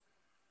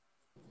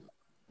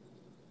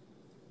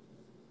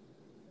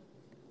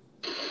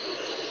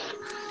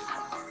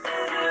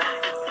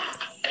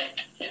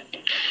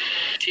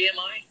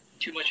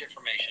too much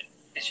information.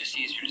 It's just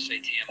easier to say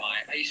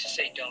TMI. I used to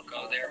say don't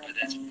go there, but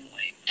that's lame.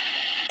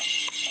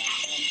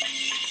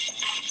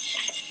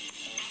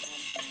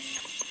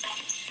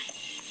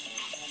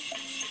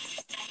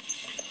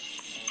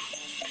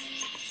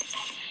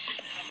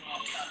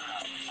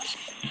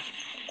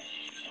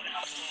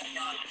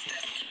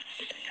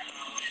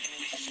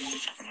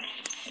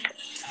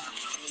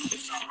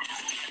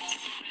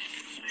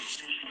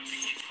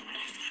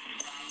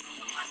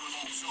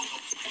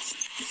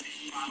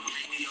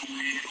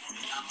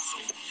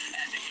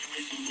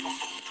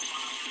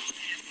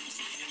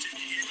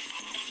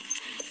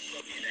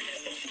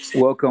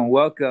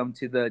 Welcome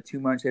to the Too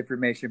Much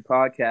Information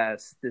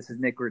Podcast. This is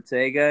Nick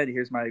Ortega, and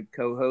here's my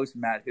co-host,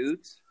 Matt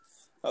Hoots.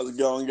 How's it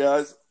going,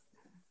 guys?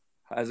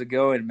 How's it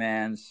going,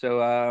 man?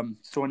 So,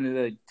 just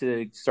wanted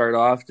to start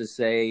off to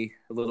say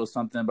a little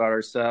something about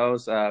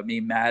ourselves. Me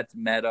and Matt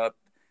met up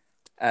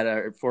at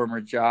our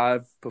former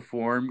job,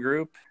 Perform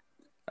Group.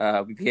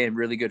 We became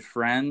really good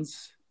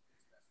friends,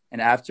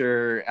 and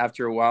after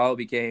a while,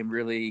 became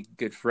really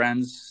good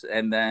friends,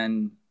 and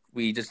then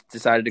we just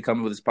decided to come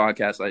up with this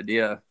podcast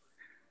idea.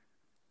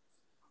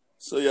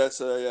 So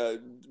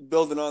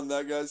building on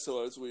that, guys.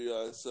 So after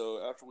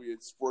we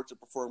had sports at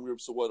Perform Group,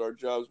 so what our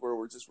jobs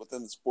were just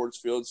within the sports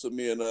field. So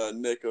me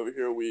and Nick over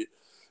here, we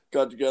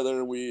got together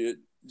and we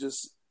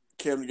just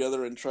came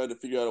together and tried to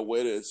figure out a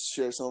way to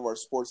share some of our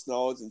sports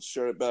knowledge and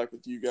share it back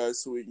with you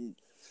guys. So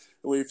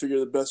we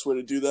figured the best way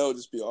to do that would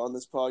just be on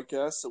this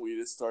podcast. So we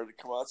just started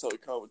to come out. So we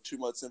come up with too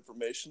much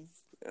information,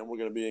 and we're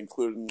going to be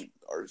including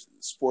our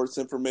sports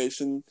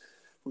information.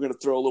 We're going to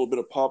throw a little bit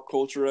of pop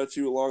culture at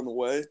you along the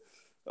way.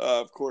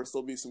 Of course,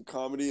 there'll be some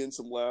comedy and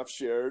some laughs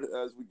shared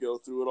as we go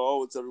through it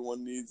all, which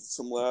everyone needs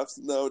some laughs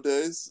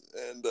nowadays.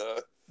 And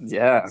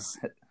yeah,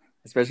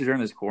 especially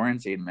during this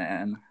quarantine,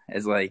 man.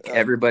 It's like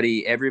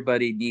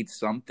everybody needs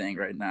something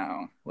right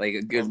now. Like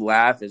a good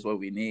laugh is what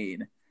we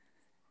need.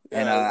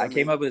 And I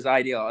came up with this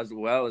idea as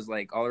well as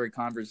like all our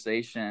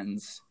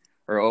conversations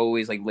are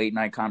always like late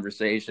night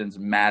conversations.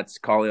 Matt's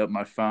calling up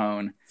my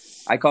phone.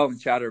 I call him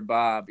Chatter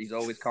Bob. He's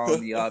always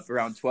calling me up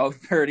around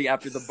 12:30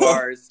 after the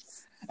bars.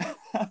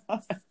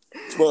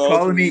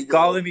 calling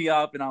me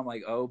up, and I'm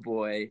like, oh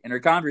boy. And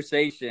our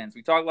conversations,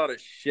 we talk a lot of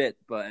shit,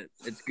 but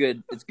it's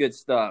good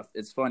stuff.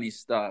 It's funny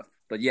stuff.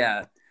 But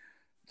yeah,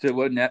 to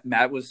what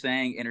Matt was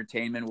saying,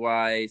 entertainment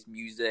wise,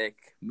 music,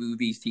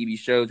 movies, TV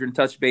shows, we're gonna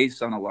touch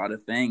base on a lot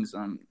of things.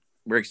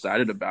 We're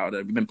excited about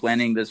it. We've been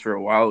planning this for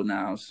a while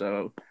now,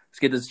 so let's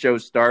get this show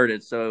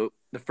started. So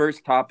the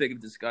first topic of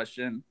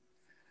discussion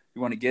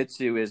we want to get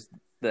to is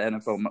the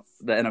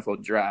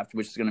NFL draft,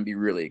 which is going to be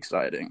really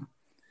exciting.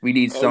 We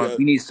need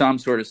some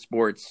sort of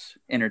sports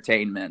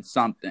entertainment,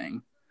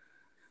 something.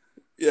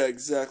 Yeah,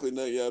 exactly.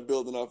 No, yeah,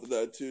 building off of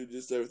that too,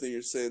 just everything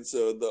you're saying.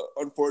 So the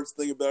unfortunate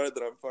thing about it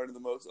that I'm finding the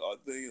most odd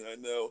thing, and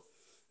I know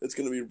it's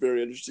going to be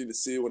very interesting to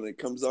see when it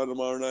comes on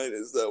tomorrow night,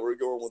 is that we're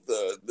going with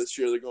this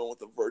year they're going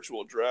with a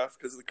virtual draft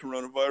because of the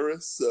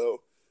coronavirus.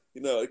 So,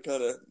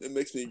 it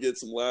makes me get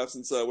some laughs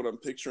inside when I'm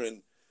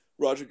picturing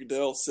Roger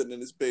Goodell sitting in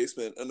his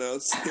basement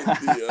announcing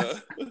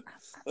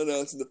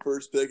the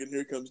first pick, and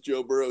here comes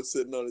Joe Burrow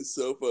sitting on his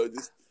sofa.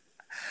 Just,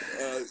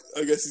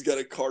 I guess he's got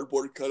a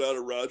cardboard cutout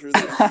of Roger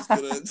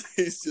that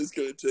he's just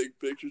gonna take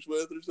pictures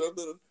with or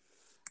something.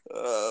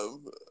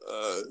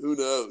 Who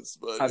knows?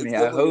 But I mean,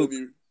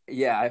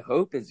 I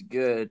hope it's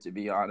good, to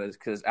be honest,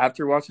 because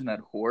after watching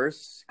that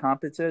horse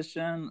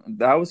competition,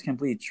 that was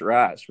complete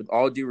trash. With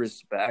all due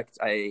respect,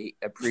 I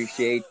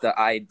appreciate the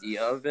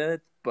idea of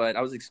it, but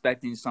I was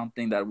expecting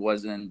something that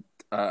wasn't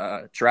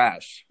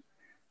trash.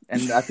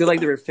 And I feel like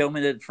they were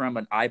filming it from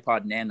an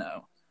iPod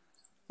Nano.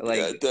 Like,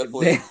 yeah,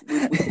 definitely.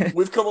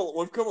 We've come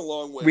a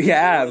long way. We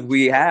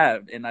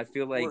have, and I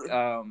feel like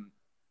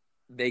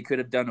they could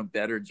have done a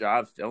better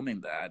job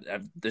filming that.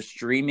 The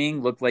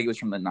streaming looked like it was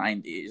from the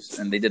 90s,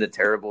 and they did a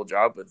terrible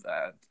job with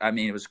that. I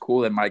mean, it was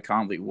cool that Mike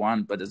Conley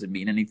won, but does it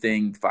mean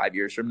anything 5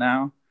 years from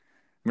now?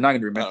 We're not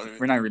going to remember.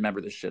 We're not going to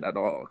remember this shit at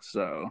all.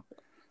 So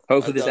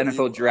hopefully this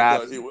NFL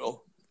draft. He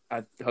will.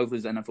 Hopefully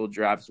this NFL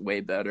draft is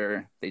way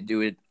better. They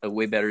do a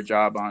way better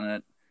job on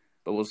it,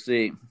 but we'll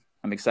see.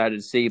 I'm excited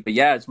to see. But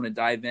yeah, I just want to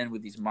dive in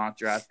with these mock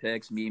draft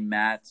picks. Me and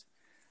Matt,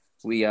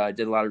 we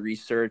did a lot of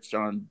research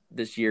on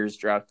this year's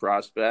draft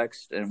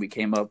prospects, and we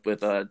came up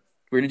with we're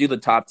going to do the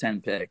top 10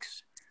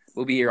 picks.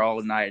 We'll be here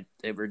all night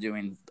if we're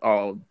doing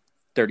all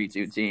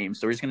 32 teams.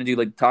 So we're just going to do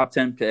like top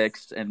 10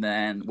 picks, and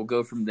then we'll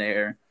go from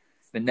there.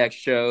 The next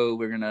show,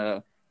 we're going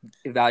to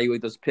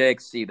evaluate those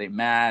picks, see if they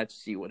match,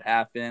 see what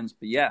happens.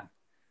 But yeah.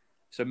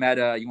 So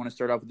Matt, you want to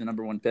start off with the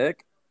number one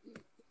pick?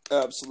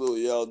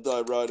 Absolutely, yeah. I'll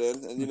dive right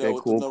in. And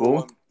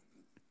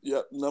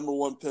number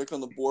one pick on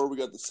the board, we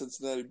got the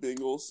Cincinnati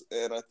Bengals,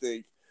 and I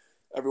think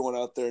everyone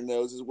out there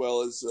knows, as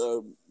well as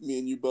me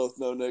and you both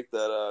know, Nick,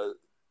 that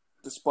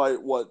despite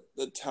what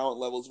the talent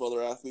levels of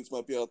other athletes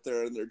might be out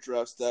there and their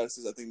draft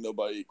statuses, I think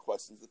nobody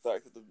questions the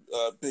fact that the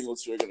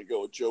Bengals are going to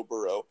go with Joe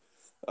Burrow,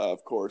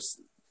 of course.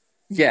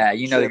 Yeah,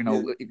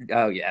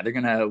 they're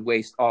gonna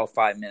waste all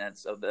 5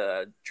 minutes of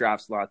the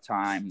draft slot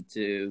time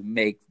to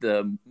make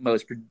the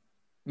most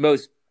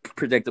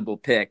predictable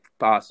pick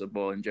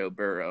possible in Joe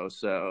Burrow.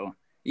 So,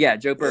 yeah,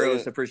 Joe Burrow is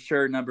Yeah. the for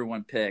sure number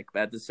one pick.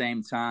 But at the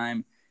same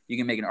time, you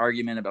can make an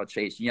argument about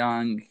Chase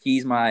Young.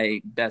 He's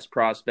my best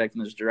prospect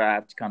in this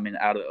draft coming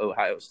out of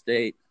Ohio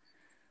State.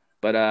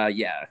 But,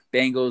 yeah,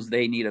 Bengals,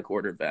 they need a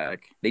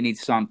quarterback. They need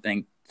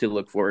something to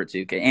look forward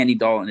to. Okay, Andy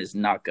Dalton is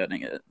not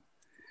cutting it.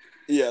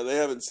 Yeah, they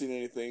haven't seen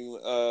anything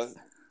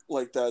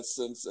like that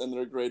since in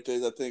their great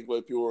days. I think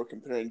what people were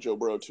comparing Joe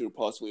Burrow to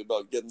possibly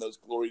about getting those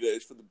glory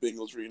days for the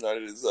Bengals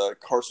reunited is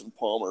Carson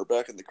Palmer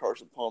back in the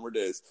Carson Palmer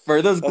days.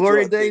 For those That's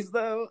glory what I think. days,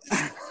 though?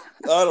 I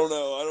don't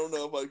know. I don't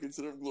know if I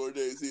consider them glory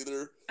days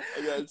either.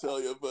 I gotta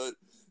tell you, but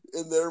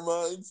in their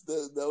minds,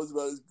 that was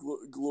about as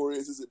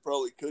glorious as it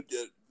probably could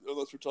get.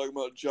 Unless we're talking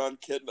about John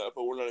Kidnap,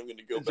 but we're not even going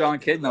to go back. John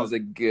Kidna was a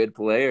good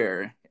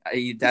player.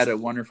 He had a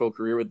wonderful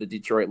career with the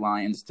Detroit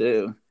Lions,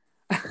 too.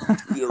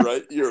 You're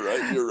right.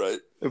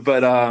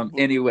 But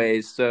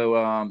anyways,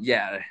 so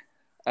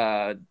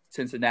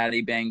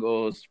Cincinnati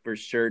Bengals for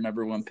sure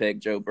number one pick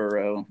Joe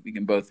Burrow. We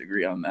can both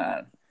agree on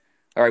that.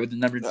 All right, with the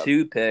number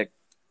two pick,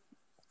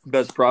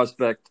 best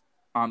prospect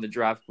on the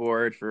draft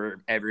board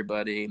for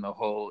everybody in the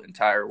whole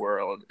entire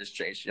world is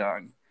Chase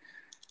Young.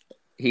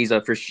 He's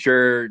a for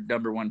sure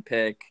number one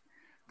pick,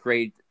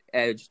 great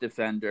edge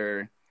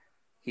defender.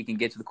 He can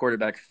get to the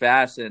quarterback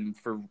fast. And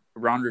for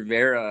Ron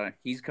Rivera,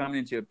 he's coming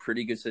into a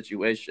pretty good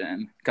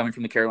situation, coming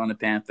from the Carolina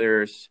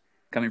Panthers,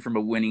 coming from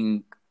a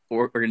winning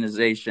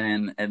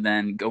organization, and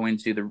then going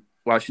to the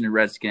Washington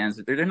Redskins.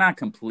 They're not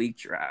complete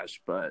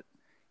trash, but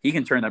he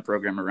can turn that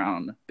program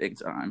around big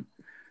time.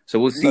 So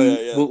we'll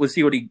see. Yeah. We'll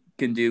see what he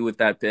can do with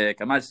that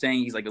pick. I'm not saying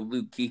he's like a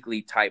Luke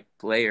Kuechly type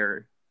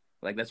player.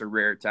 Like, that's a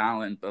rare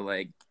talent, but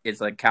like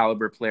it's like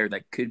caliber player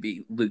that could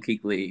be Luke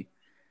Kuechly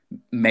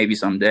maybe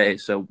someday.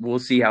 So we'll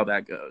see how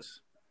that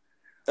goes.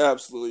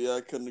 Absolutely, yeah,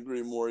 I couldn't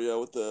agree more. Yeah,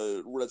 with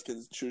the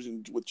Redskins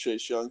choosing with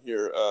Chase Young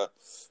here,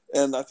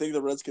 and I think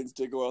the Redskins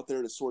did go out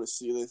there to sort of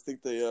see. They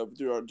think they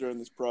during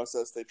this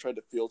process they tried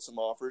to field some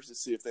offers to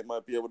see if they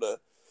might be able to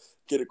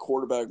get a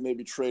quarterback,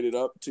 maybe trade it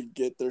up to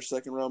get their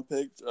second round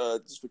pick.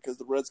 Just because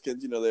the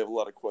Redskins, they have a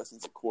lot of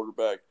questions at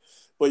quarterback.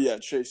 But yeah,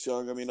 Chase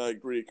Young. I mean, I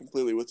agree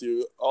completely with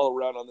you. All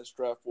around on this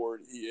draft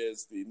board, he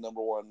is the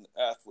number one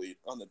athlete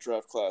on the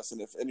draft class.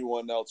 And if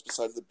anyone else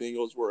besides the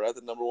Bengals were at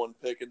the number one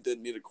pick and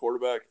didn't need a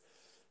quarterback,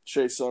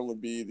 Chase Young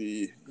would be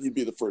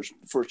the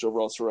first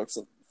overall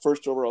selection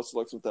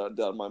without a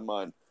doubt in my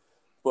mind.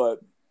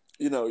 But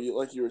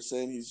like you were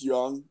saying, he's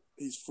young,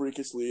 he's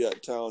freakishly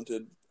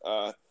talented.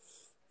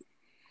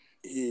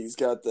 He's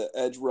got the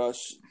edge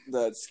rush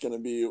that's going to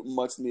be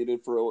much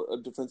needed for a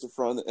defensive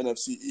front in the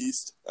NFC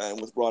East,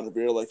 and with Ron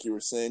Rivera, like you were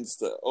saying,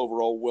 just an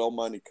overall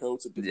well-minded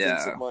coach, a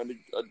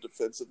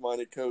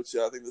defensive-minded coach.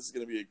 Yeah, I think this is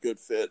going to be a good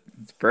fit.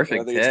 It's a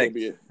perfect pick.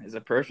 It's a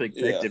perfect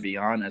pick, to be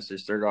honest, to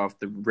start off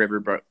the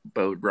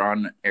Riverboat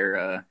Ron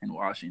era in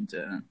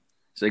Washington.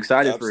 So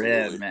excited for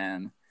him,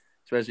 man.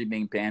 Especially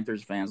being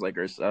Panthers fans like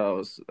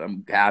ourselves.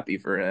 I'm happy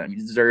for him. He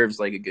deserves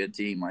like a good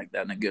team like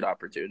that and a good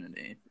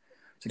opportunity.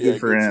 It's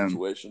good for him.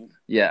 Situation.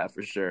 Yeah,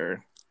 for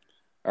sure.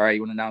 All right, you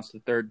want to announce the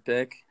third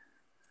pick?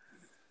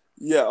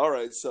 Yeah, all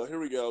right. So here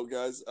we go,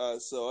 guys.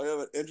 So I have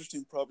an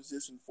interesting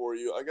proposition for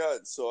you.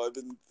 I've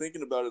been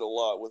thinking about it a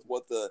lot with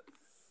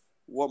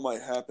what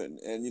might happen,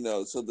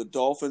 and so the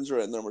Dolphins are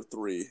at number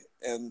 3,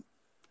 and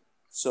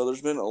so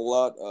there's been a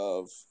lot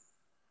of.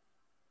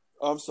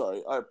 I'm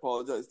sorry, I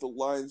apologize. The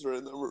Lions are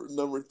at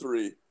number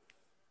 3.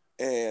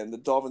 And the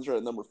Dolphins are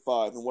at number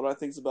 5. And what I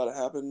think is about to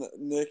happen,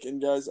 Nick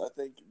and guys, I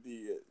think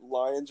the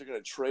Lions are going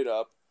to trade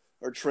up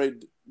or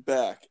trade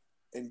back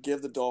and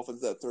give the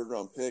Dolphins that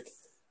third-round pick.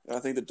 And I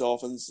think the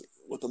Dolphins,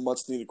 with a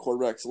much-needed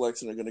quarterback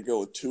selection, are going to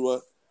go with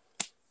Tua.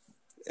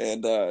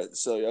 And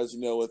so, as you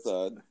know, it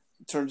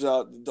turns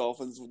out the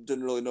Dolphins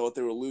didn't really know what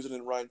they were losing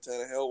in Ryan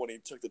Tannehill when he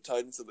took the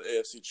Titans to the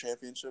AFC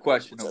Championship.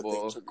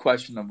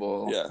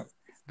 Questionable. Yeah.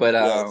 But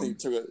I think he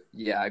took it.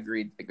 Yeah, I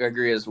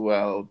agree as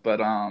well. But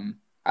I'm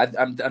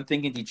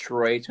thinking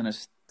Detroit's going to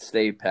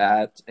stay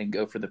pat and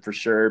go for the for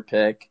sure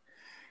pick.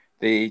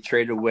 They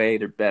traded away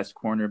their best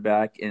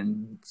cornerback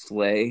in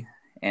Slay,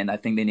 and I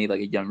think they need like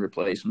a young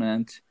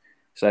replacement.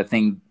 So I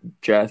think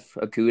Jeff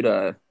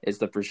Okudah is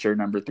the for sure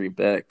number 3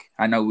 pick.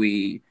 I know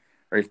we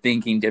are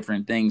thinking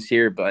different things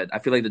here, but I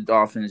feel like the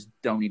Dolphins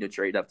don't need to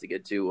trade up to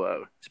get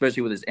to,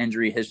 especially with his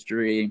injury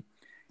history.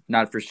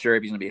 Not for sure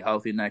if he's going to be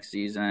healthy next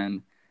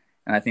season.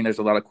 And I think there's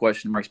a lot of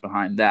question marks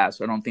behind that.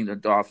 So I don't think the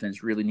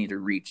Dolphins really need to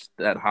reach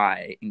that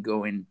high and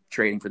go in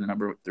trading for the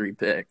number 3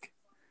 pick.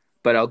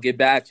 But I'll get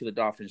back to the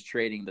Dolphins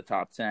trading the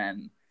top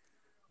 10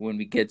 when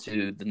we get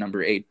to the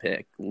number 8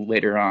 pick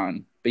later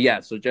on. But yeah,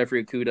 so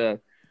Jeffrey Okudah,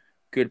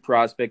 good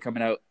prospect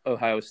coming out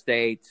Ohio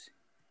State.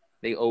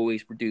 They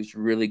always produce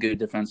really good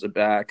defensive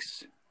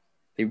backs.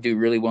 They do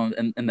really well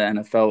in the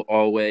NFL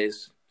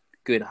always.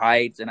 Good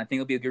height. And I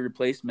think it'll be a good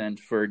replacement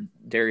for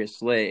Darius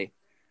Slay.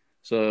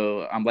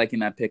 So I'm liking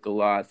that pick a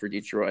lot for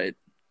Detroit.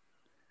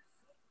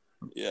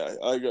 Yeah,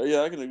 I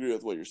can agree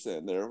with what you're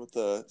saying there with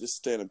just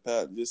standing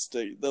pat and just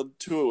stay. I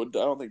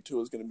don't think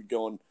Tua is going to be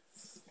going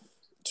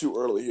too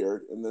early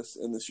here in this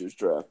year's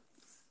draft.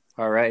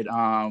 All right.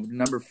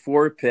 Number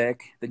 4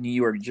 pick, the New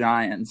York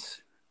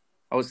Giants.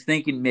 I was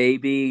thinking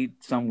maybe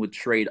some would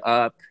trade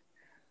up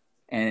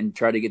and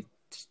try to get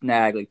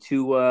snag like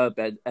Tua,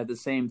 but at the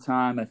same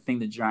time, I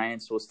think the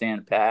Giants will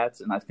stand pat,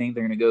 and I think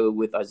they're going to go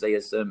with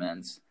Isaiah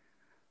Simmons,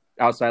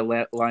 outside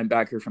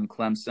linebacker from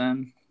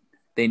Clemson.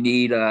 They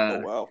need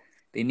Oh wow.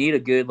 they need a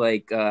good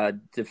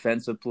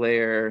defensive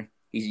player.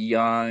 He's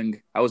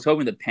young. I was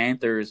hoping the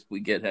Panthers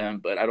would get him,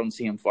 but I don't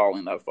see him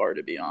falling that far,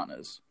 to be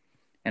honest.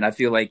 And I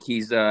feel like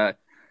he's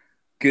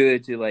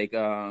good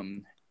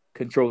to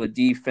control the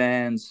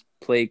defense,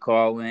 play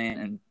calling,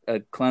 and a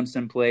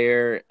Clemson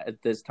player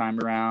at this time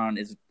around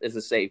is a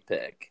safe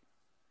pick.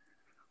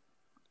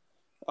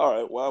 All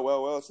right.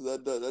 Wow. So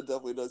that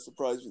definitely does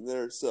surprise me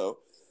there. So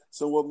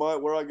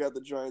where I got the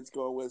Giants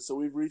going with. So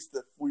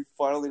we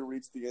finally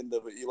reached the end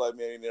of an Eli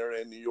Manning era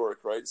in New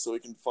York, right? So we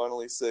can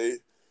finally say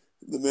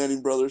the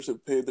Manning brothers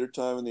have paid their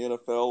time in the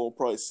NFL. We'll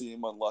probably see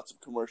them on lots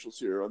of commercials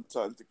here on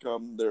time to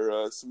come.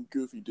 They're some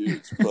goofy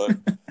dudes, but.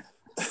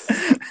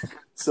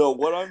 So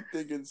what I'm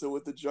thinking,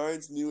 with the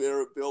Giants' new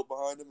era built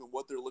behind them and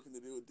what they're looking to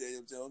do with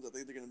Daniel Jones, I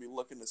think they're going to be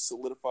looking to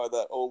solidify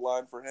that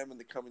O-line for him in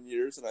the coming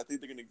years, and I think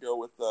they're going to go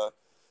with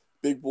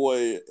big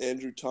boy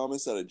Andrew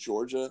Thomas out of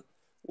Georgia,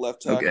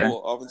 left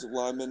tackle, offensive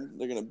lineman.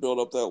 They're going to build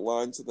up that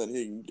line so that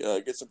he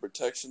can get some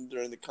protection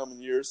during the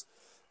coming years.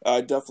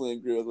 I definitely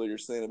agree with what you're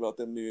saying about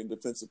them needing a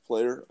defensive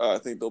player. I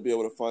think they'll be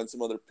able to find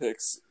some other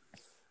picks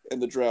in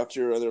the draft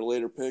here or their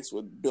later picks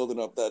with building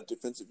up that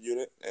defensive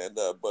unit. And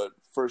but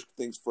first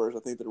things first,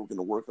 I think that we're going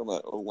to work on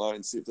that O-line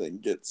and see if they can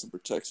get some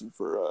protection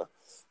for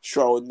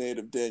Charlotte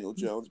native Daniel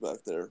Jones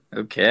back there.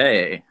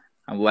 Okay.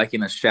 I'm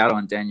liking a shout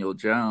on Daniel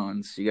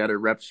Jones. You got to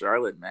rep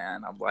Charlotte,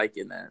 man. I'm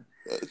liking that.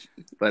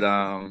 But,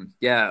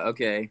 yeah,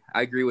 okay.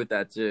 I agree with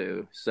that,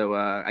 too. So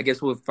I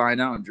guess we'll find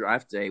out on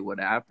draft day what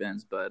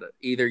happens. But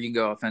either you can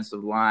go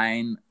offensive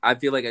line. I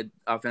feel like an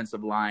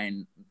offensive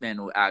line man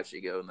will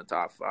actually go in the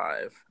top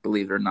 5,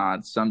 believe it or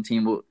not. Some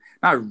team will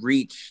not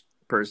reach,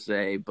 per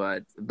se,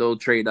 but they'll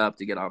trade up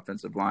to get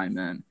offensive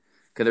linemen.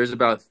 Because there's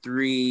about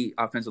 3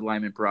 offensive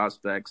lineman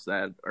prospects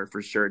that are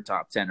for sure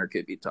top 10 or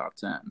could be top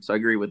 10. So I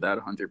agree with that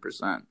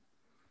 100%.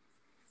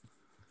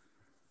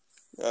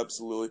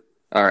 Absolutely.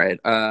 All right.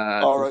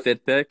 All right.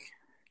 5th pick,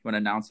 you want to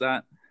announce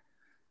that?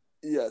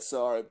 Yeah,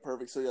 so all right,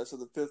 perfect. So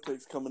the 5th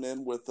pick's coming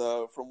in with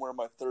from where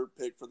my 3rd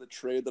pick for the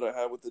trade that I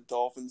had with the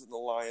Dolphins and the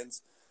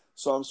Lions.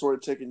 So I'm sort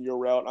of taking your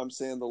route. I'm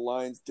saying the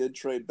Lions did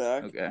trade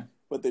back,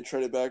 but they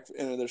traded back,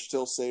 and they're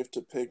still safe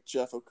to pick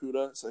Jeff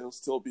Okudah, so he'll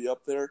still be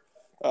up there.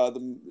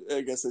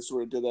 I guess they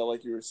sort of did that,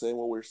 like you were saying.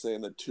 What we were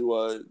saying that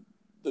Tua,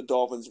 the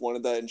Dolphins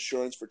wanted that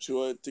insurance for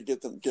Tua to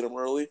get him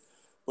early,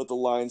 but the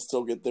Lions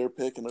still get their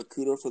pick and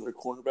Okudah for their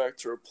cornerback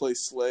to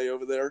replace Slay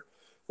over there,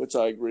 which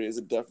I agree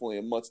is definitely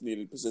a much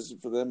needed position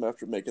for them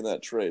after making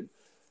that trade.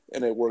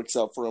 And it works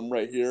out for them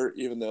right here,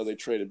 even though they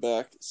traded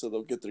back, so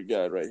they'll get their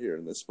guy right here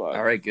in this spot.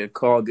 All right, good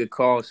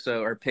call.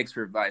 So our picks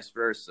were vice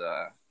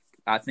versa.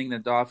 I think the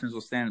Dolphins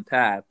will stand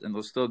pat, and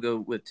they'll still go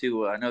with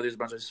Tua. I know there's a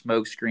bunch of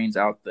smoke screens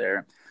out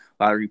there.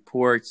 A lot of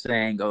reports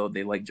saying,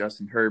 they like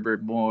Justin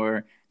Herbert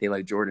more, they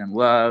like Jordan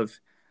Love.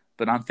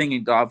 But I'm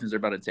thinking Dolphins are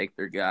about to take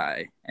their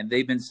guy. And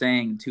they've been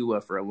saying Tua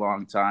for a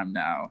long time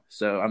now.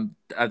 So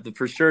the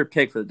for sure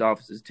pick for the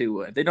Dolphins is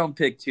Tua. If they don't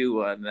pick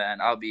Tua,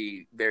 then I'll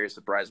be very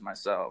surprised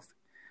myself.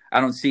 I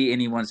don't see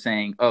anyone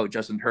saying,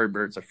 Justin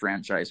Herbert's a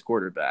franchise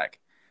quarterback.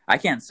 I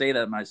can't say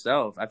that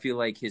myself. I feel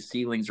like his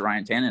ceiling's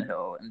Ryan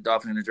Tannehill, and the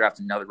Dolphins are going to draft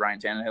another Ryan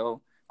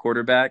Tannehill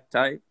quarterback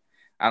type.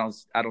 I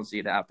don't see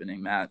it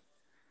happening, Matt.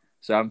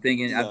 So I'm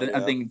thinking,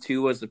 I'm thinking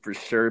Tua's the for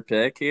sure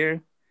pick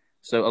here.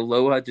 So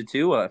aloha to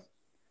Tua.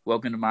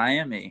 Welcome to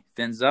Miami.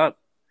 Fins up.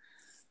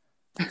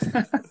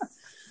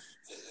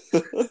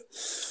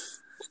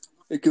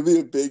 It could be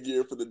a big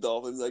year for the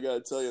Dolphins. I got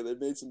to tell you, they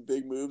made some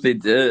big moves. They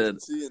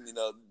did. And,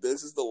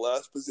 this is the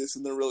last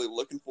position they're really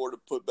looking for to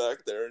put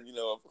back there. And,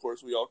 of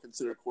course, we all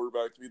consider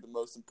quarterback to be the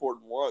most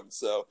important one.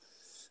 So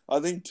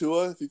I think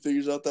Tua, if he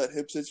figures out that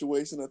hip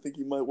situation, I think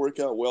he might work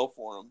out well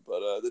for him.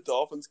 But the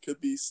Dolphins could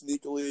be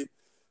sneakily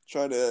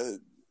trying to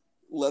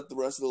let the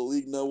rest of the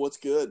league know what's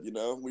good.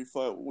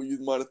 We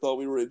might have thought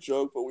we were a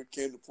joke, but we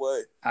came to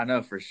play. I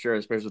know for sure,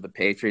 especially with the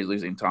Patriots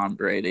losing Tom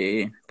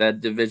Brady.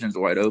 That division's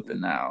wide open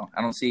now.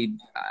 I don't see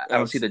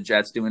the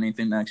Jets doing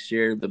anything next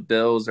year. The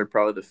Bills are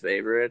probably the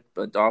favorite,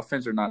 but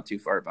Dolphins are not too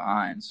far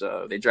behind.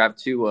 So they draft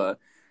Tua.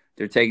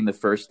 They're taking the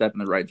first step in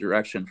the right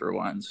direction for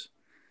once.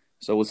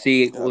 So we'll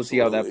see. Absolutely. We'll see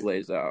how that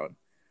plays out.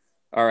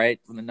 All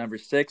right, from the number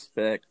 6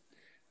 pick,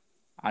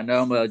 I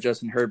know I'm a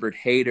Justin Herbert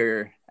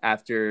hater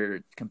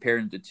after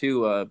comparing him to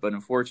Tua, but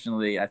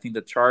unfortunately, I think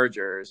the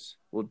Chargers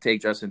will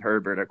take Justin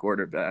Herbert at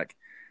quarterback.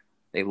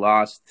 They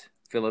lost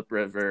Phillip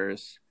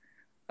Rivers,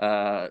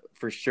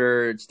 for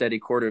sure, steady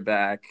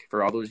quarterback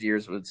for all those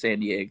years with San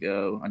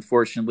Diego.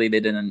 Unfortunately,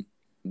 they didn't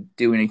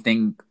do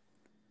anything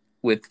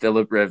with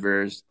Phillip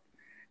Rivers.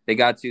 They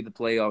got to the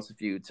playoffs a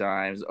few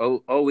times,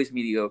 always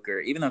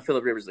mediocre, even though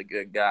Phillip Rivers is a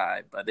good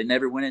guy, but they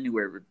never went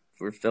anywhere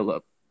for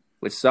Phillip,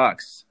 which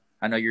sucks.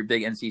 I know you're a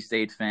big NC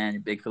State fan,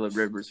 you're a big Phillip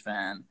Rivers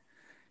fan.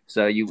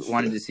 So you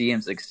wanted to see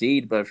him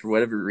succeed, but for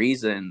whatever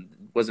reason,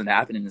 it wasn't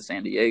happening in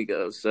San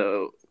Diego.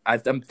 So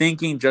I'm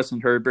thinking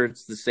Justin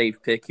Herbert's the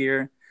safe pick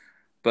here,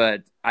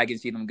 but I can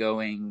see them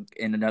going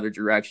in another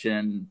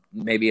direction,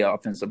 maybe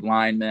offensive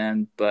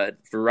lineman. But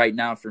for right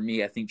now, for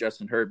me, I think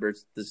Justin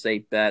Herbert's the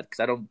safe bet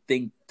because I don't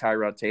think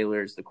Tyrod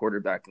Taylor is the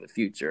quarterback of the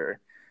future.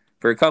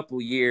 For a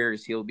couple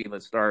years, he'll be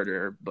the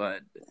starter,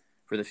 but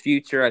for the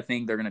future, I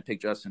think they're going to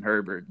pick Justin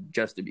Herbert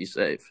just to be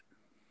safe.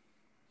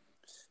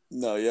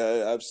 No,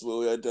 yeah,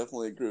 absolutely. I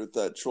definitely agree with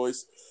that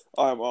choice.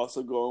 I'm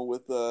also going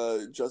with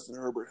Justin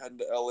Herbert heading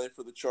to LA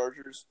for the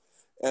Chargers.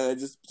 And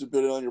just to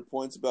build on your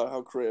points about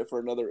how creative for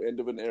another end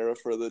of an era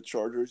for the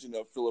Chargers,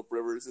 Phillip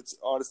Rivers, it's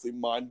honestly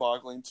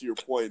mind-boggling to your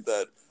point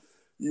that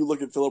you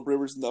look at Phillip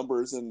Rivers'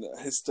 numbers and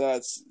his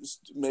stats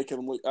make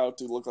him look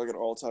like an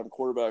all-time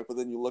quarterback. But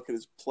then you look at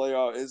his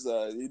playoff,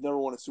 he never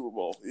won a Super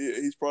Bowl.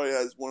 He's probably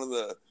has one of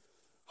the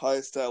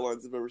highest stat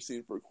lines I've ever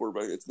seen for a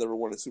quarterback that's never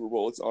won a Super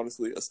Bowl. It's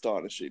honestly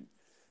astonishing.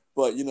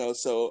 But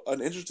so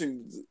an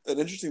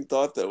interesting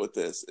thought though with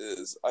this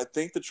is I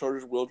think the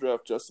Chargers will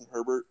draft Justin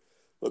Herbert,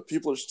 but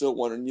people are still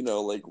wondering,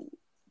 like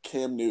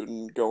Cam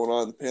Newton going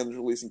on, the Panthers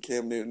releasing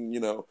Cam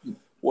Newton.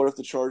 What if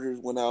the Chargers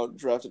went out and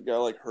drafted a guy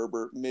like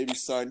Herbert, maybe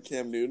signed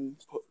Cam Newton,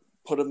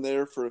 put him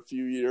there for a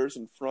few years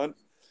in front,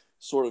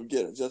 sort of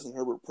get Justin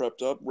Herbert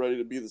prepped up, ready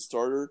to be the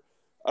starter.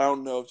 I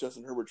don't know if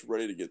Justin Herbert's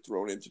ready to get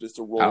thrown into just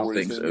a role where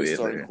he's going to be a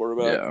starting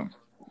quarterback.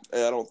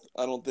 Yeah.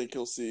 I don't think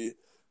he'll see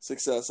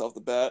success off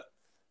the bat.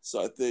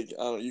 So I think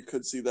you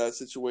could see that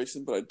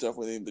situation, but I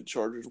definitely think the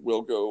Chargers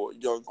will go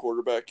young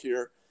quarterback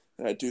here,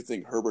 and I do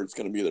think Herbert's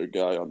going to be their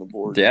guy on the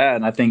board. Yeah,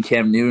 and I think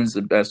Cam Newton's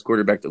the best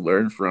quarterback to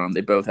learn from.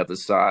 They both have the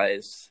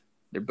size.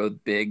 They're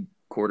both big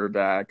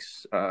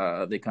quarterbacks.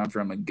 They come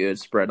from a good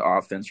spread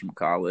offense from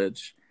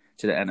college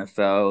to the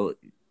NFL.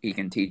 He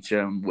can teach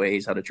them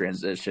ways how to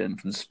transition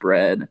from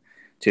spread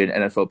to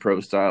an NFL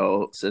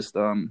pro-style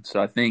system.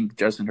 So I think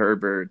Justin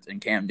Herbert and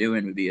Cam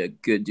Newton would be a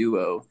good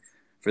duo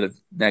for the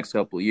next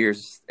couple of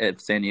years if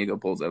San Diego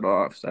pulls that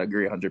off. So I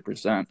agree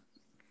 100%.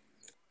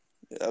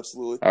 Yeah,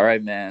 absolutely. All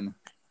right, man.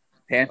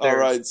 Panthers. All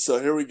right,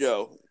 so here we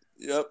go.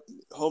 Yep,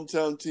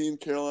 hometown team,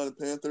 Carolina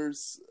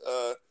Panthers.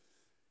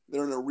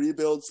 They're in a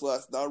rebuild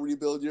 / not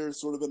rebuild year. It's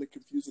sort of been a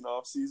confusing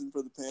offseason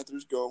for the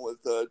Panthers, going with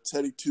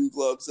Teddy Two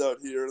Gloves out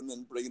here and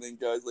then bringing in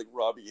guys like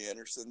Robbie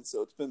Anderson.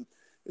 So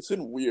it's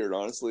been weird,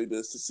 honestly,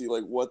 just to see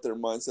like what their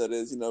mindset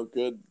is.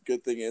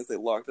 Good thing is they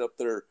locked up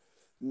their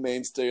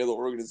mainstay of the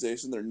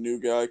organization, their new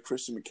guy,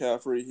 Christian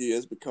McCaffrey. He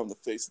has become the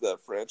face of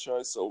that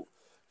franchise, so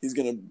he's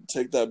going to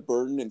take that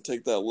burden and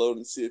take that load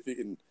and see if he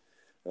can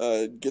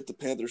get the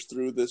Panthers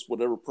through this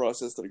whatever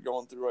process that they're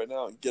going through right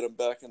now and get them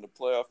back into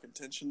playoff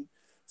contention.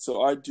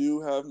 So I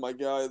do have my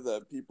guy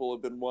that people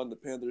have been wanting the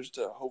Panthers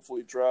to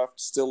hopefully draft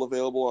still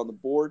available on the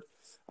board.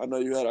 I know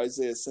you had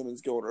Isaiah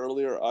Simmons going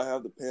earlier. I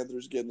have the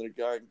Panthers getting their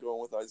guy and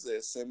going with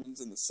Isaiah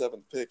Simmons in the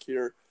 7th pick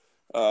here.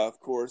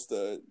 Of course,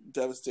 the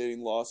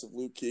devastating loss of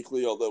Luke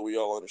Kuechly, although we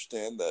all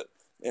understand that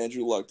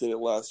Andrew Luck did it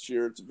last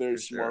year. It's a very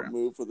smart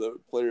move for the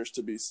players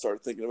to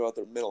start thinking about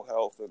their mental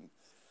health and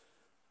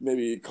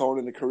maybe calling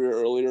in a career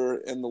earlier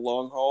in the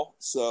long haul.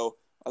 So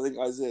I think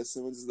Isaiah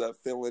Simmons is that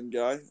fill-in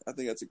guy. I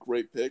think that's a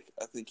great pick.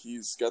 I think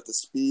he's got the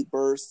speed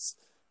bursts,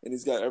 and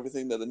he's got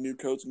everything that the new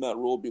coach, Matt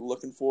Rule, will be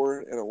looking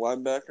for in a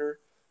linebacker.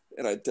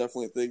 And I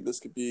definitely think this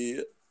could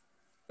be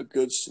a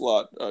good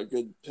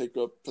good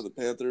pickup for the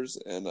Panthers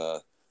and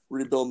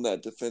rebuilding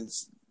that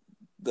defense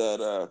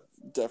that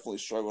definitely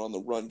struggled on the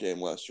run game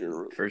last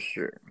year. For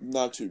sure.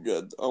 Not too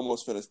good.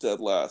 Almost finished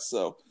dead last.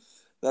 So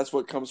that's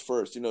what comes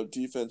first.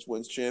 Defense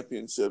wins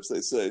championships,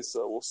 they say.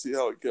 So we'll see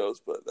how it goes,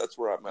 but that's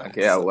where I'm at.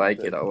 Okay, I like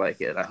it.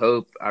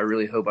 I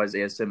really hope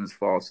Isaiah Simmons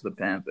falls to the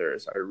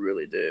Panthers. I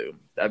really do.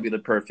 That'd be the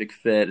perfect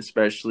fit,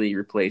 especially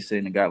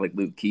replacing a guy like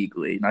Luke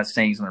Kuechly. Not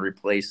saying he's going to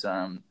replace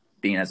him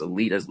being as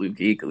elite as Luke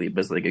Kuechly,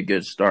 but it's like a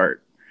good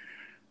start.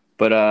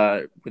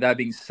 But with that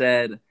being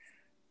said,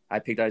 I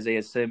picked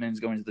Isaiah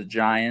Simmons going to the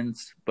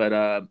Giants,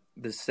 but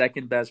the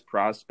second best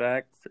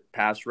prospect,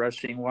 pass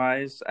rushing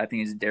wise, I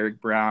think is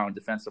Derek Brown,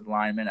 defensive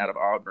lineman out of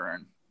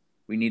Auburn.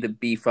 We need to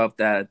beef up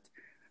that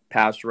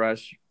pass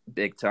rush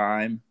big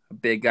time. A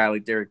big guy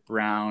like Derek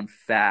Brown,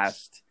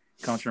 fast,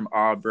 comes from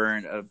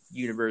Auburn, a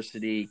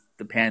university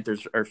the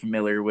Panthers are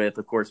familiar with,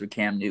 of course, with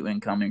Cam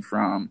Newton coming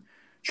from.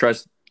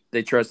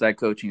 They trust that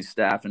coaching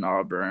staff in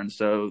Auburn,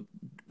 so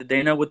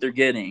they know what they're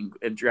getting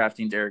in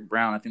drafting Derek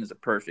Brown. I think it's a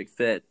perfect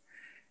fit.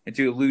 And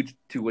to allude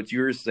to what you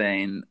were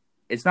saying,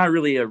 it's not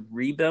really a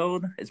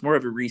rebuild. It's more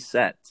of a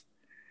reset.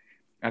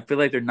 I feel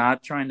like they're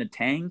not trying to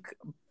tank,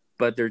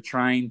 but they're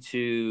trying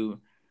to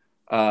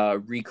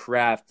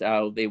recraft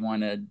how they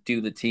want to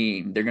do the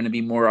team. They're going to be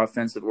more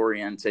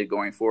offensive-oriented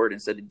going forward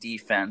instead of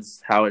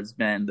defense, how it's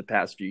been the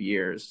past few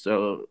years.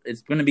 So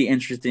it's going to be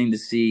interesting to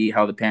see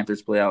how the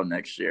Panthers play out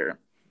next year.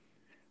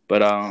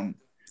 But I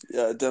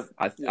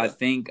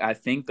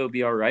think they'll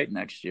be all right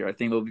next year. I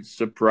think they'll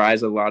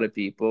surprise a lot of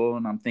people,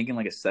 and I'm thinking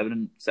like a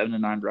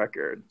 7-9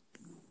 record.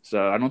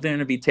 So I don't think they're going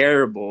to be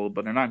terrible,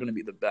 but they're not going to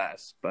be the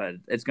best. But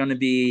it's going to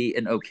be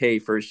an okay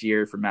first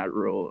year for Matt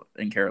Rule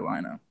in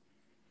Carolina.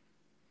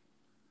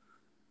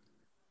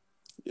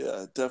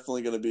 Yeah,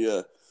 definitely going to be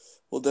a.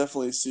 We'll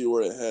definitely see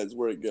where it heads,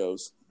 where it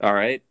goes. All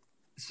right.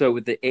 So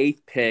with the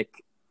 8th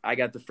pick, I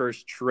got the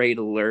first trade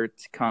alert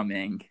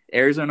coming.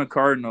 Arizona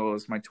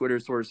Cardinals, my Twitter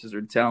sources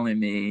are telling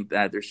me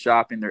that they're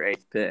shopping their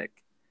 8th pick.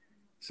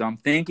 So I'm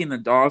thinking the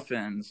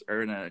Dolphins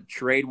are going to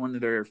trade one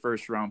of their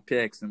first-round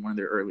picks and one of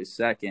their early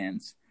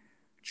seconds,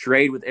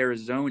 trade with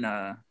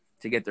Arizona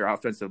to get their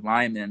offensive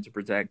lineman to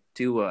protect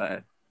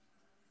Tua.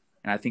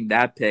 And I think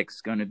that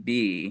pick's going to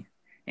be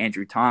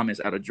Andrew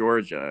Thomas out of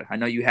Georgia. I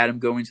know you had him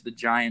going to the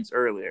Giants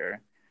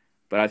earlier,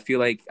 but I feel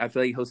like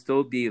he'll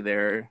still be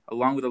there,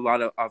 along with a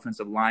lot of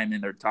offensive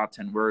linemen. They're top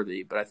 10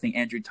 worthy, but I think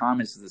Andrew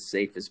Thomas is the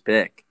safest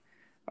pick,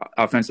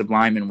 offensive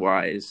lineman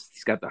wise.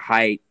 He's got the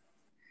height,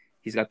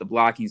 he's got the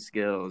blocking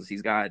skills,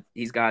 he's got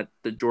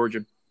the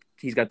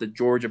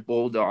Georgia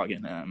Bulldog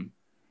in him.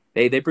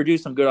 They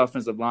produce some good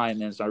offensive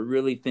linemen, so I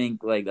really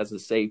think like that's a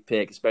safe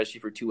pick, especially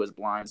for Tua's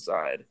blind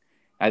side.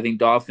 I think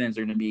Dolphins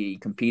are going to be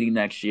competing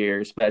next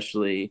year,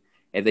 especially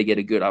if they get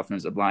a good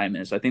offensive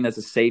lineman. So I think that's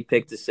a safe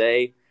pick to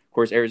say. Of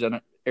course,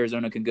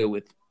 Arizona can go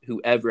with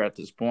whoever at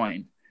this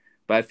point.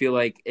 But I feel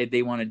like if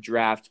they want to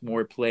draft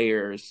more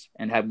players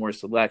and have more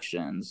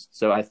selections,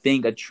 so I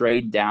think a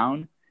trade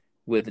down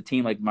with a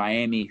team like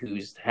Miami, who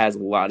has a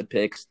lot of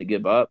picks to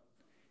give up,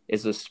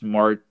 is a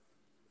smart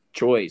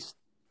choice.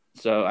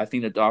 So I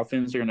think the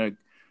Dolphins are going to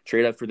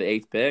trade up for the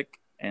 8th pick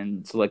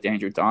and select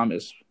Andrew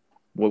Thomas.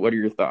 What are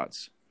your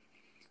thoughts?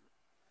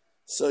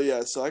 So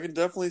I can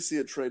definitely see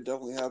a trade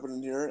definitely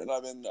happening here, and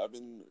I've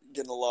been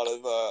getting a lot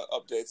of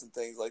updates and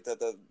things like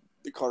that. That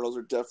the Cardinals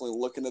are definitely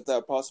looking at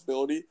that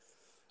possibility.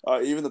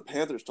 Even the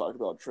Panthers talked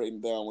about trading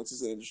down, which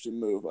is an interesting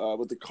move.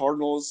 But the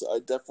Cardinals, I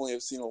definitely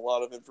have seen a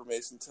lot of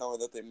information telling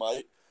that they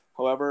might.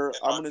 However,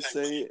 I'm going to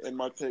say, in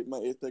my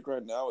 8th pick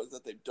right now, is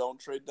that they don't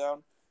trade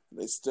down.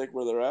 They stick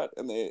where they're at,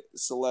 and they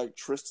select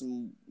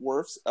Tristan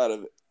Wirfs out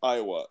of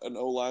Iowa, an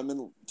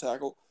O-lineman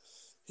tackle.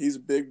 He's a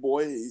big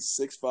boy. He's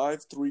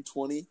 6'5",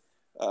 320.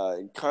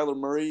 And Kyler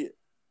Murray,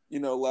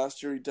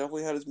 last year he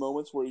definitely had his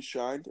moments where he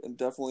shined and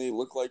definitely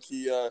looked like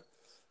he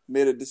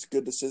made a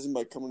good decision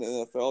by coming to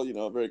the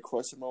NFL. Very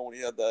questionable when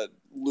he had that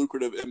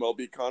lucrative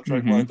MLB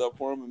contract lined up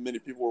for him, and many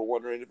people were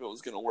wondering if it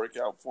was going to work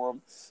out for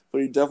him.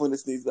 But he definitely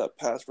just needs that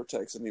pass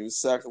protection. He was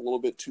sacked a little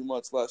bit too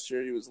much last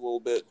year. He was a little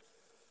bit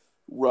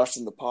rushed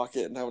in the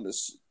pocket and having to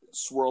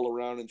swirl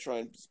around and try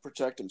and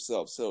protect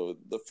himself. So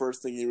the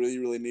first thing he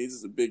really needs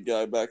is a big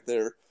guy back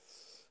there,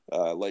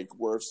 like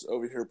Wirfs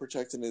over here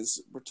protecting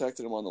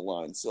him on the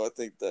line. So I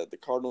think that the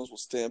Cardinals will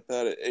stamp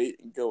that at 8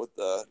 and go with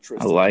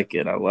Tristan. I like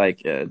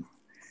it.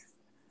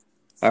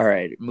 All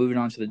right, moving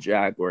on to the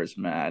Jaguars,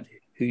 Matt.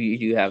 Who do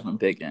you have them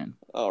picking?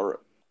 All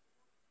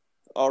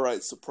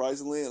right.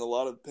 Surprisingly, and a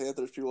lot of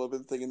Panthers people have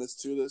been thinking this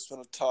too, there's been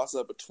a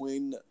toss-up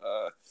between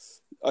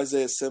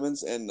Isaiah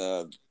Simmons and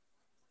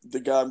the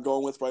guy I'm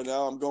going with right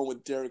now. I'm going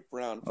with Derek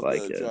Brown for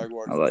the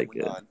Jaguars. I like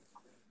it. 9.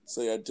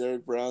 So,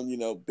 Derek Brown,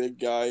 big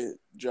guy.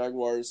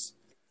 Jaguars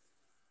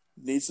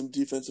need some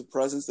defensive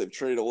presence. They've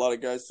traded a lot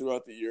of guys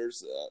throughout the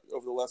years,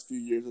 over the last few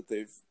years that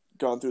they've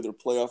gone through their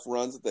playoff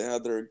runs, that they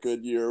had their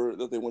good year,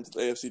 that they went to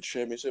the AFC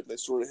Championship. They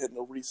sort of hitting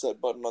a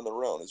reset button on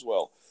their own as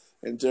well.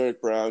 And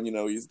Derek Brown,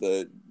 he's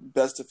the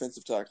best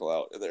defensive tackle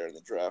out there in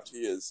the draft. He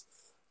is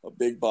a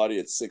big body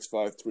at 6'5",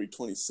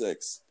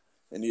 326,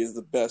 and he is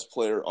the best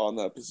player on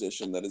that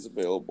position that is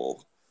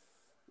available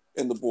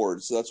in the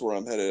board. So that's where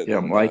I'm headed. Yeah,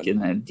 I'm liking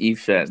that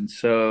defense.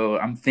 So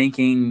I'm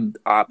thinking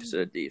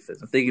opposite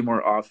defense. I'm thinking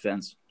more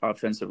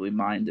offensively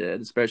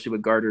minded, especially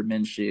with Gardner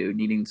Minshew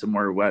needing some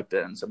more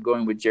weapons. I'm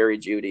going with Jerry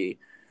Jeudy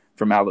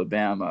from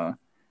Alabama.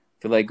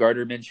 I feel like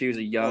Gardner Minshew is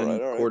a young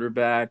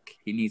quarterback.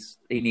 He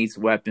needs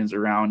weapons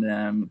around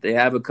him. They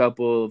have a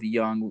couple of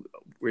young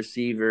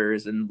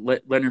receivers, and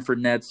Leonard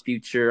Fournette's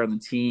future on the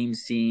team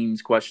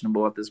seems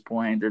questionable at this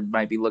point. They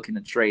might be looking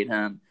to trade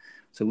him.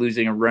 So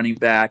losing a running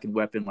back and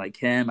weapon like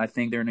him, I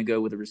think they're going to go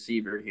with a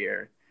receiver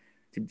here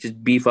to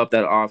just beef up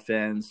that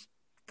offense.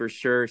 For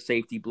sure,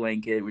 safety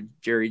blanket with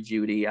Jerry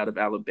Jeudy out of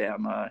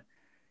Alabama.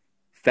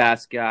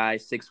 Fast guy,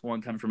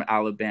 6'1", coming from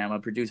Alabama,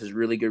 produces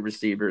really good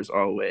receivers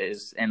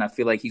always. And I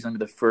feel like he's going to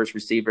be the first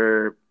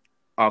receiver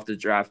off the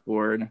draft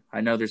board.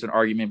 I know there's an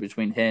argument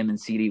between him and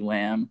CeeDee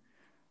Lamb,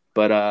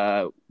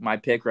 but my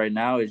pick right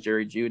now is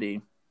Jerry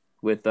Jeudy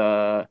with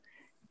the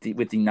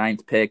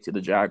 9th pick to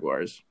the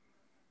Jaguars.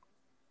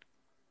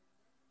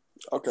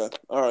 Okay.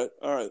 All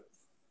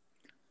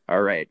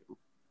right.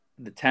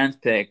 The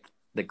 10th pick,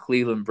 the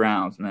Cleveland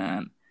Browns,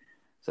 man.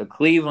 So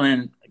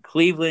Cleveland,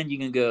 you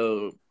can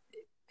go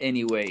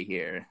any way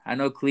here. I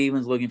know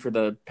Cleveland's looking for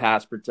the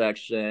pass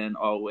protection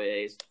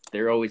always.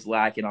 They're always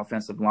lacking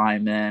offensive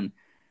linemen.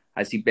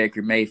 I see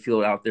Baker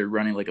Mayfield out there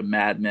running like a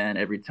madman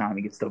every time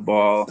he gets the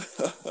ball.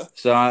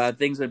 So I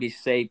think it's going to be a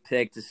safe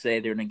pick to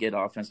say they're going to get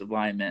offensive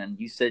linemen.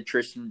 You said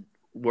Tristan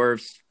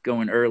Wirfs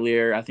going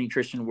earlier. I think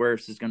Tristan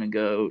Wirfs is going to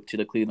go to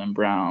the Cleveland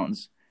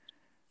Browns.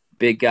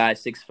 Big guy,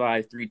 6'5",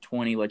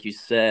 320, like you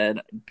said.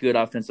 Good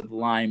offensive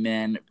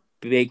lineman.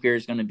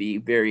 Baker's going to be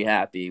very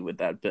happy with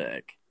that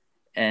pick.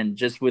 And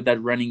just with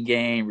that running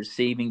game,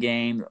 receiving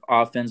game,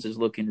 offense is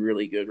looking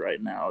really good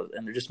right now.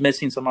 And they're just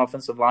missing some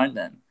offensive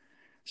linemen.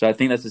 So I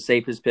think that's the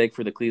safest pick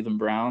for the Cleveland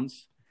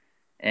Browns.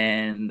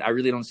 And I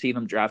really don't see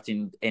them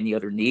drafting any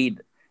other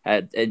need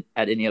at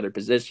any other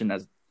position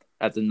as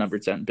at the number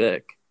 10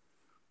 pick.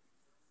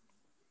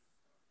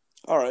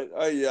 All right.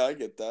 I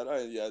get that.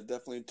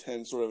 Definitely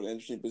 10 sort of an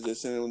interesting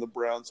position. And when the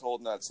Browns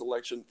holding that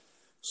selection,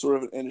 sort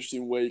of an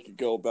interesting way you could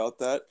go about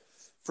that.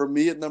 For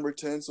me at number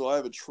 10, so I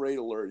have a trade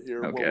alert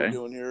here, what we're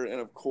doing here. And,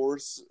 of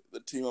course,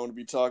 the team I'm going to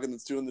be talking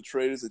that's doing the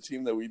trade is a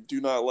team that we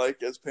do not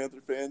like as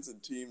Panther fans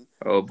and team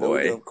that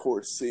we can, of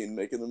course, see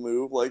making the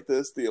move like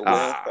this, the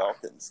Atlanta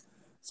Falcons.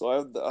 So I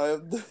have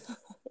the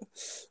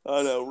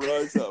I know,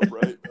 rise up,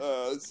 right?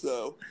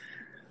 So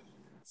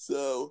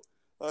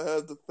I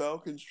have the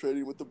Falcons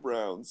trading with the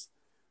Browns.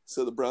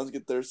 So the Browns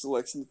get their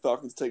selection. The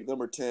Falcons take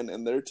number 10,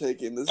 and they're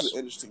taking – this is an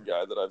interesting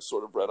guy that I've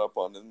sort of read up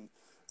on and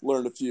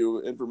learned a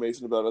few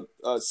information about it.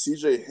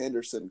 C.J.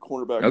 Henderson,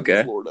 cornerback from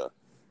Florida.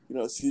 You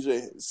know,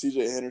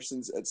 C.J.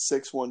 Henderson's at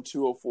 6'1",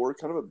 204,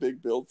 kind of a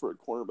big build for a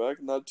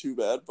cornerback. Not too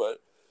bad,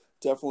 but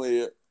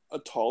definitely a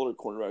taller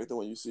cornerback than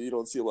what you see. You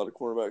don't see a lot of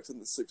cornerbacks in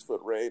the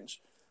 6-foot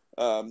range.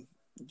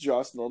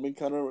 Josh Norman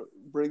kind of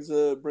brings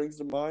to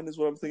mind is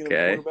what I'm thinking of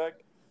a cornerback.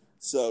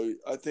 So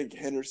I think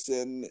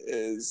Henderson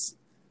is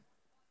 –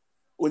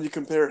 when you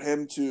compare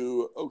him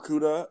to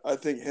Okudah, I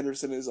think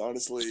Henderson is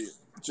honestly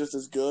just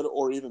as good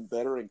or even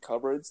better in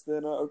coverage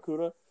than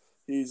Okudah.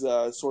 He's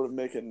sort of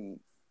making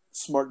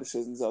smart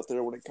decisions out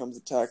there when it comes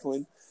to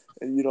tackling.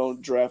 And you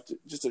don't draft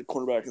just a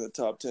cornerback in the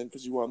top 10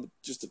 because you want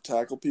just to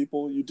tackle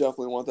people. You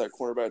definitely want that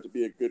cornerback to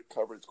be a good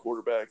coverage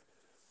cornerback,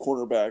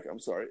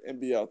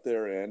 and be out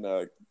there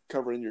and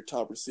covering your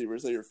top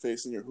receivers that you're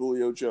facing, your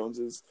Julio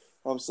Joneses.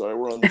 I'm sorry,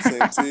 we're on the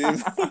same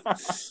team.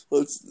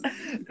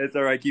 That's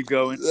all right. Keep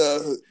going.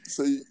 You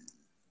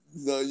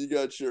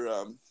got your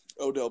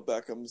Odell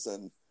Beckhams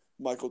and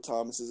Michael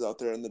Thomases out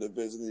there in the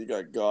division. You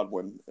got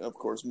Godwin, and of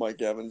course,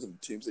 Mike Evans and the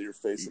teams that you're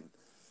facing.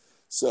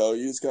 So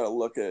you just got to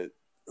look at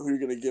who you're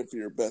going to get for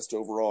your best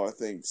overall. I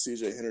think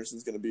C.J.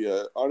 Henderson's going to be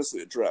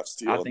honestly a draft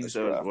steal. I think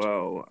so as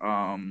well.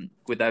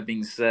 With that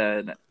being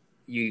said,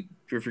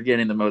 you're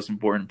forgetting the most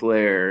important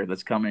player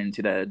that's coming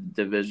into that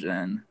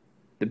division.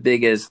 The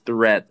biggest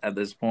threat at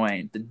this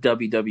point, the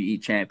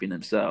WWE champion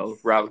himself,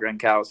 Rob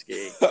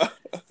Gronkowski.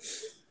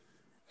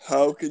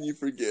 How can you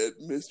forget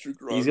Mr.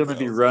 Gronkowski? He's going to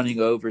be running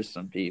over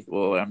some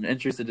people. I'm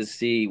interested to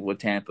see what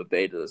Tampa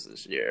Bay does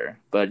this year.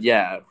 But,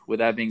 yeah, with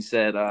that being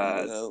said,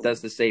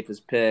 that's the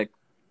safest pick.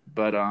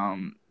 But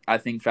I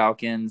think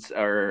Falcons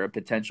are a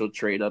potential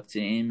trade-up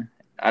team.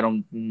 I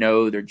don't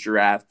know their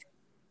draft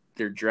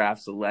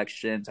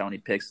selections, how many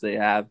picks they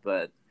have,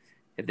 but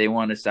if they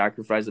want to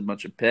sacrifice a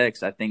bunch of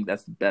picks, I think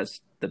that's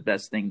the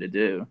best thing to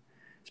do,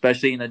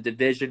 especially in a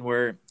division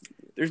where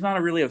there's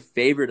not really a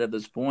favorite at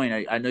this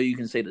point. I know you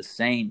can say the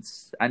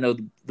Saints. I know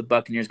the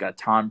Buccaneers got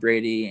Tom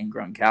Brady and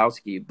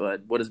Gronkowski,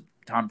 but what does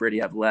Tom Brady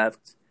have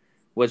left?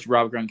 What's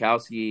Rob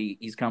Gronkowski?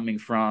 He's coming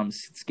from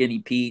Skinny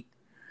Pete.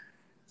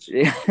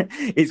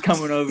 He's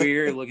coming over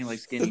here looking like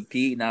Skinny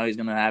Pete. Now he's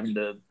going to having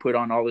to put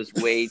on all this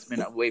weight. He's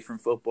been away from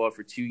football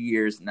for 2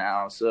 years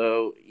now.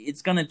 So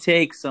it's going to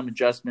take some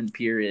adjustment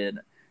period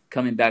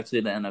coming back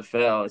to the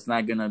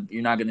NFL.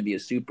 You're not going to be a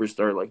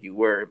superstar like you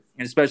were,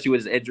 and especially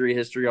with his injury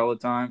history all the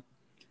time.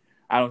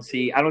 I don't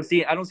see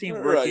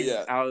him working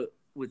out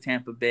with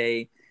Tampa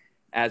Bay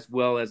as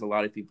well as a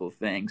lot of people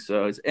think.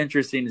 So it's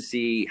interesting to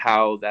see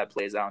how that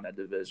plays out in that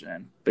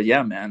division. But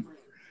yeah, man.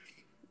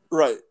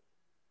 Right,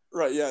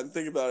 yeah, and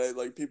think about it.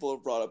 Like, people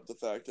have brought up the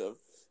fact of,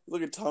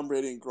 look at Tom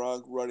Brady and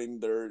Gronk running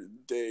their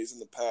days in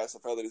the past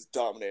of how they just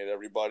dominated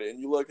everybody. And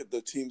you look at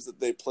the teams that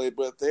they played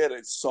with, they had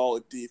a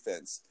solid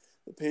defense.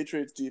 The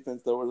Patriots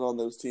defense that was on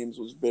those teams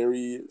was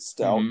very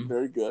stout,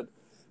 very good.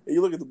 And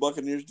you look at the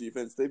Buccaneers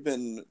defense, they've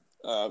been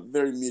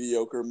very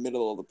mediocre,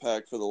 middle of the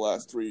pack for the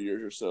last 3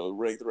 years or so,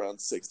 ranked around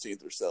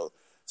 16th or so.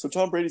 So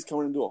Tom Brady's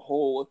coming into a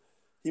hole.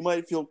 He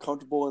might feel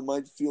comfortable and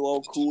might feel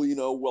all cool,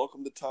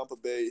 welcome to Tampa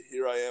Bay.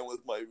 Here I am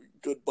with my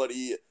good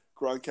buddy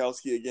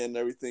Gronkowski again.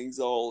 Everything's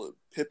all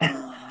Pip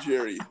and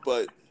Jerry.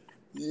 But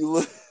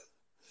you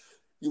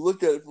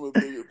look at it from a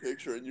bigger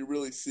picture and you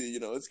really see,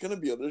 there's going to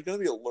be a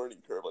learning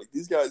curve. Like,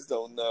 these guys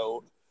don't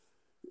know.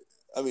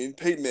 I mean,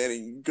 Peyton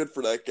Manning, good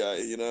for that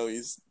guy.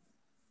 He's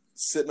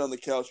sitting on the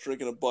couch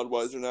drinking a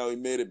Budweiser now. He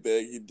made it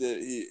big.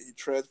 He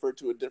transferred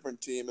to a different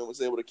team and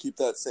was able to keep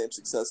that same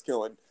success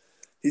going.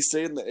 He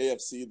stayed in the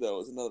AFC, though,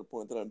 is another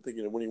point that I'm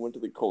thinking of when he went to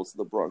the Colts and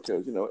the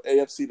Broncos.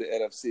 AFC to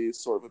NFC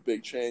is sort of a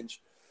big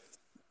change.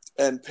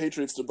 And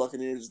Patriots to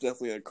Buccaneers is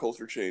definitely a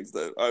culture change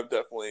that I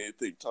definitely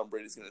think Tom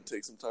Brady's going to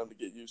take some time to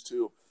get used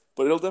to.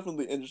 But it'll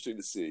definitely be interesting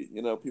to see.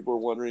 People are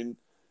wondering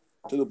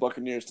to the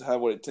Buccaneers to have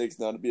what it takes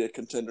now to be a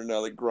contender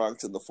now that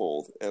Gronk's in the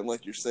fold. And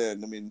like you're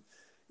saying, I mean,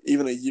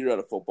 even a year out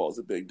of football is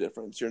a big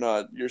difference.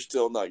 You're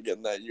still not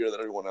getting that year that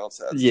everyone else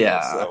has.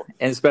 Yeah,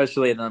 and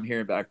especially, and I'm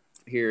hearing back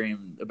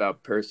hearing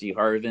about Percy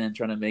Harvin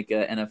trying to make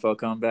an NFL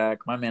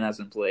comeback. My man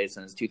hasn't played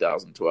since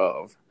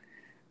 2012.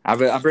 I'm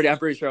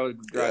pretty sure I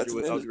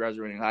was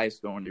graduating high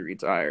school when he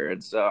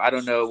retired. So I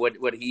don't know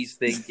what he's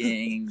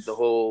thinking. The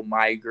whole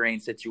migraine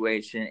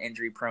situation,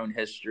 injury prone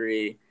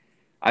history.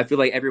 I feel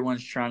like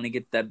everyone's trying to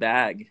get that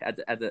bag at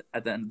the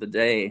end of the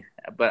day,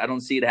 but I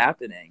don't see it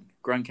happening.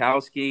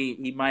 Gronkowski,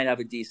 he might have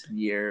a decent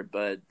year,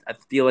 but I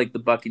feel like the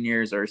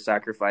Buccaneers are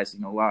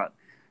sacrificing a lot.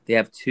 They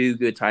have two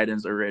good tight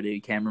ends already.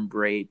 Cameron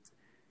Brate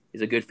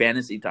is a good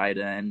fantasy tight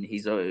end.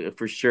 He's a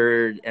for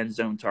sure end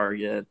zone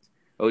target.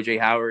 OJ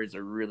Howard is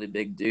a really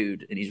big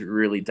dude, and he's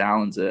really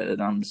talented.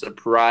 And I'm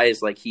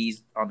surprised like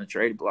he's on the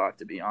trade block,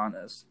 to be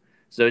honest.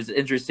 So it's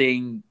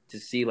interesting to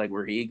see like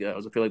where he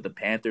goes. I feel like the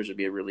Panthers would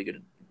be a really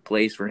good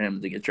place for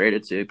him to get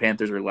traded to.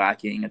 Panthers are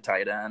lacking a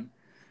tight end.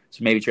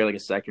 So maybe trade like a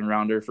second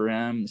rounder for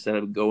him instead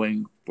of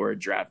going for a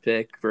draft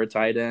pick for a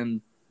tight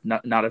end.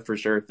 Not a for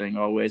sure thing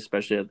always,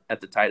 especially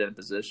at the tight end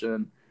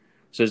position.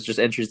 So it's just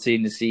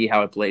interesting to see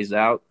how it plays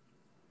out.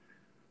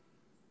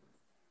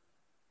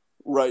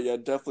 Right, yeah,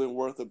 definitely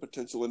worth a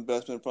potential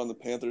investment from the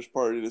Panthers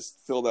party to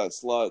fill that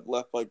slot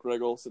left by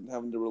Greg Olsen,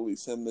 having to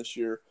release him this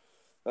year.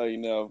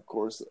 Of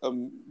course,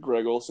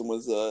 Greg Olsen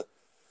was a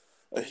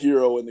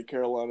hero in the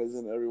Carolinas,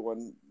 and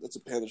everyone that's a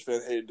Panthers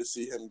fan hated to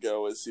see him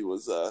go as he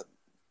was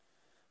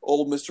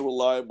old Mr.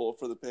 Reliable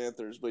for the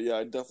Panthers. But yeah,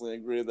 I definitely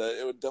agree that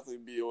it would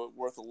definitely be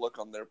worth a look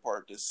on their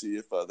part to see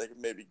if they could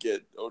maybe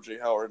get O.J.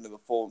 Howard into the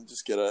fold and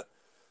just get a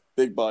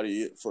big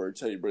body for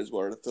Teddy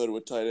Bridgewater to throw to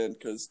a tight end,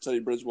 because Teddy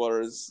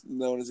Bridgewater is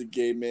known as a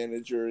game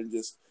manager and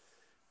just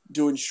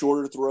doing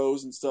shorter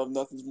throws and stuff.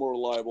 Nothing's more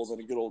reliable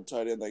than a good old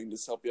tight end that can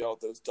just help you out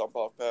with those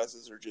dump-off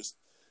passes or just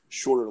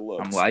shorter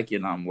looks. I'm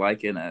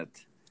liking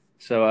it.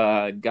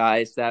 So,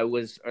 guys, that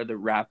was the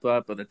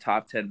wrap-up of the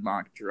top 10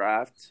 mock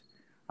draft.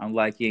 I'm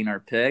liking our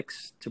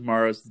picks.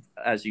 Tomorrow's,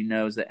 as you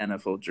know, is the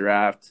NFL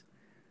draft.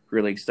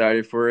 Really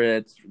excited for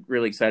it.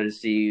 Really excited to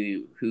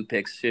see who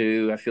picks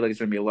who. I feel like there's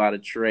going to be a lot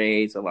of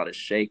trades, a lot of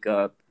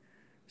shakeup.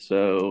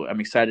 So I'm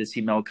excited to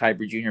see Mel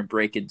Kiper Jr.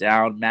 break it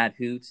down. Matt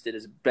Hoots did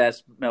his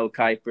best Mel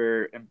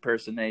Kiper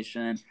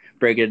impersonation,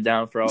 breaking it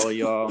down for all of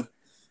y'all.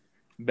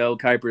 Mel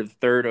Kiper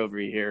III over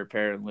here,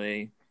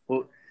 apparently.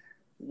 Well,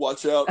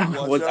 watch out!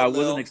 I wasn't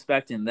Mel.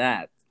 expecting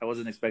that. I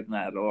wasn't expecting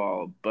that at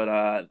all.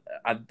 But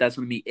that's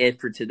going to be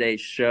it for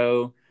today's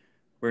show.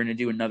 We're going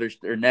to do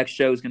our next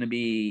show is going to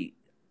be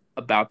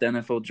about the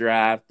NFL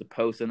draft, the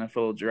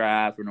post-NFL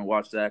draft. We're going to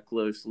watch that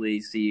closely,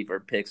 see if our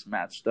picks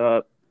matched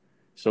up.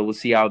 So we'll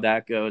see how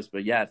that goes.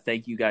 But, yeah,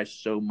 thank you guys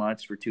so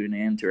much for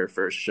tuning in to our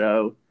first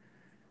show.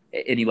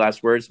 Any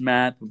last words,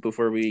 Matt,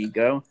 before we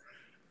go?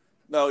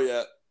 No,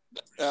 yeah.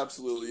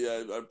 Absolutely,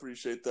 yeah. I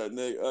appreciate that,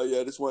 Nick.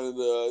 I just wanted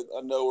to –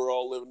 I know we're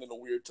all living in a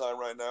weird time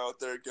right now out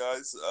there,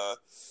 guys.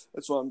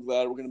 That's why I'm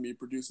glad we're going to be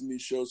producing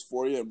these shows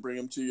for you and bring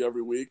them to you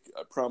every week.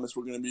 I promise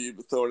we're going to be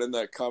throwing in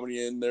that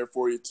comedy in there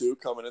for you, too,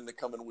 coming in the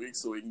coming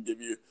weeks, so we can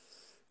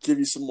give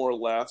you some more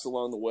laughs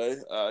along the way.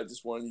 I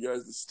just wanted you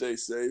guys to stay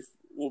safe.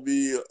 We'll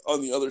be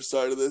on the other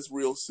side of this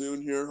real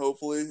soon here,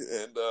 hopefully,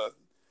 and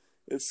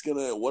it's going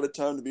to – what a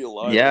time to be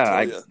alive, Yeah,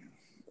 I tell you.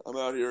 I'm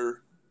out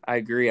here. I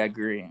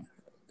agree.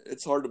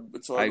 It's hard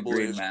to I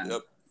agree, believe. man.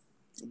 Yep.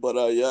 But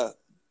yeah.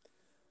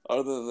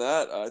 Other than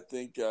that, I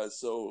think I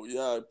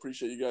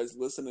appreciate you guys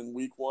listening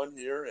week one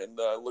here, and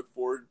I look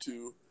forward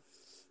to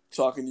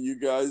talking to you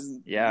guys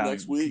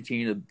next week.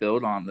 Continue to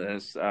build on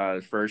this.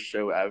 First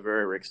show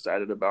ever. We're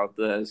excited about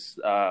this.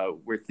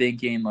 We're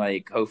thinking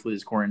hopefully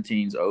this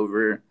quarantine's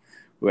over.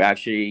 We're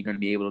actually going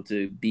to be able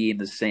to be in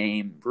the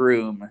same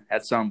room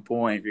at some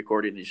point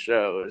recording these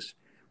shows.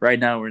 Right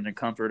now, we're in the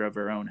comfort of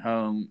our own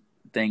home.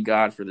 Thank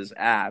God for this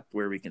app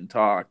where we can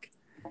talk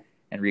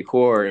and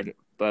record.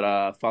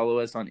 But follow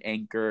us on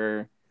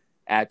Anchor,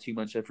 add Too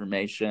Much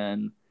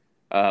Information.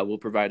 We'll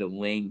provide a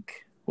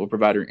link. We'll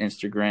provide our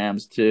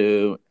Instagrams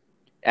too.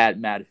 At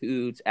Matt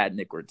Hoots, at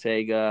Nick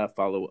Ortega.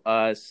 Follow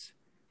us.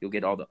 You'll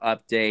get all the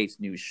updates,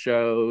 new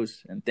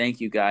shows. And thank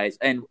you guys.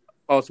 And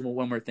also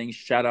one more thing.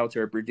 Shout out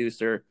to our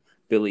producer,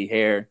 Billy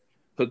Hare.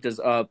 Hooked us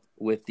up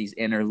with these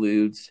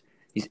interludes,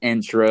 these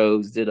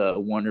intros. Did a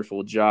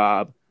wonderful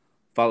job.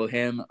 Follow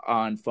him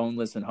on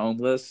Phoneless and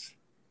Homeless,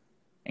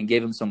 and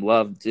give him some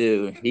love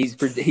too. He's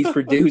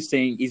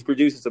producing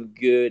some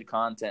good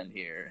content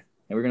here,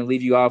 and we're gonna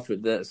leave you off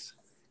with this.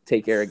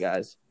 Take care,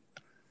 guys.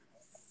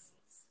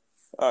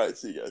 All right,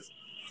 see you guys.